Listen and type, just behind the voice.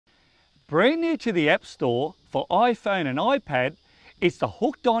Brand new to the App Store for iPhone and iPad, it's the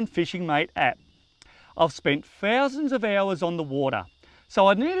Hooked On Fishing Mate app. I've spent thousands of hours on the water, so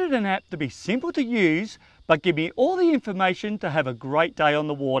I needed an app to be simple to use, but give me all the information to have a great day on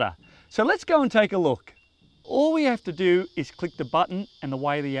the water. So let's go and take a look. All we have to do is click the button and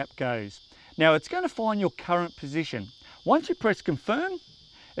away the app goes. Now it's going to find your current position. Once you press confirm,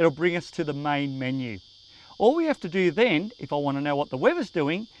 it'll bring us to the main menu. All we have to do then, if I want to know what the weather's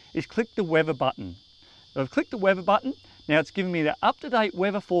doing, is click the weather button. I've clicked the weather button. Now it's giving me the up-to-date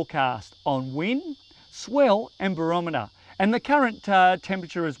weather forecast on wind, swell and barometer, and the current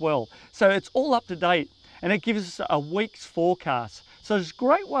temperature as well. So it's all up to date, and it gives us a week's forecast. So it's a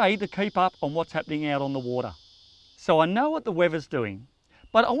great way to keep up on what's happening out on the water. So I know what the weather's doing,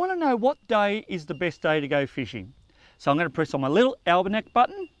 but I want to know what day is the best day to go fishing. So I'm going to press on my little almanac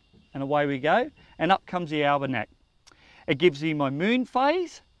button, and away we go, and up comes the almanac. It gives me my moon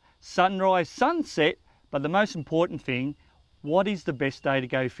phase, sunrise, sunset, but the most important thing, what is the best day to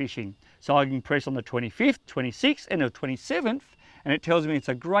go fishing? So I can press on the 25th, 26th and the 27th, and it tells me it's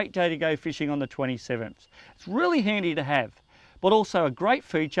a great day to go fishing on the 27th. It's really handy to have, but also a great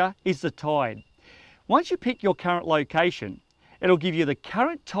feature is the tide. Once you pick your current location, it'll give you the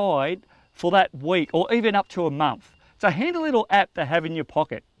current tide for that week or even up to a month. It's a handy little app to have in your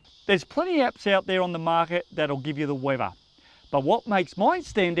pocket. There's plenty of apps out there on the market that'll give you the weather, but what makes mine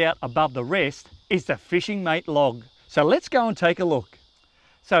stand out above the rest is the Fishing Mate log. So let's go and take a look.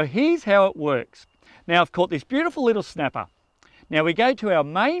 So here's how it works. Now I've caught this beautiful little snapper. Now we go to our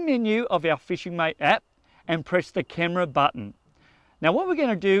main menu of our Fishing Mate app and press the camera button. Now what we're going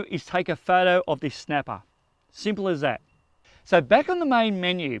to do is take a photo of this snapper. Simple as that. So back on the main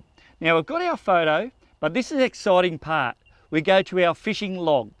menu, now we've got our photo, but this is the exciting part. We go to our fishing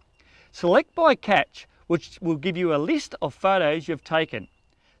log. Select by catch, which will give you a list of photos you've taken.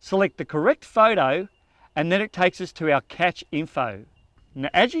 Select the correct photo, and then it takes us to our catch info. Now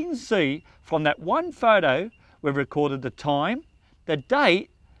as you can see, from that one photo, we've recorded the time, the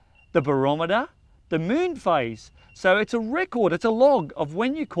date, the barometer, the moon phase. So it's a record, it's a log of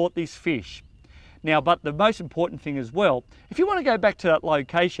when you caught this fish. Now, but the most important thing as well, if you want to go back to that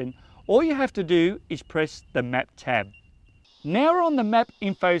location, all you have to do is press the map tab. Now we're on the map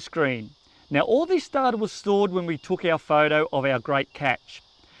info screen. Now all this data was stored when we took our photo of our great catch.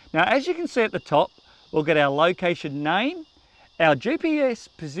 Now as you can see at the top, we'll get our location name, our GPS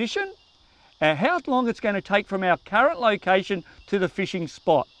position, and how long it's going to take from our current location to the fishing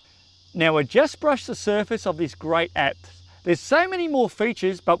spot. Now we've just brushed the surface of this great app. There's so many more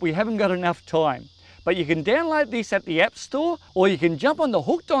features, but we haven't got enough time. But you can download this at the App Store, or you can jump on the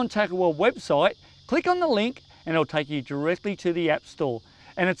Hooked On Tackle World website, click on the link, and it'll take you directly to the App Store.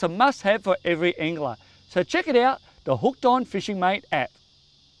 And it's a must-have for every angler. So check it out, the Hooked On Fishing Mate app.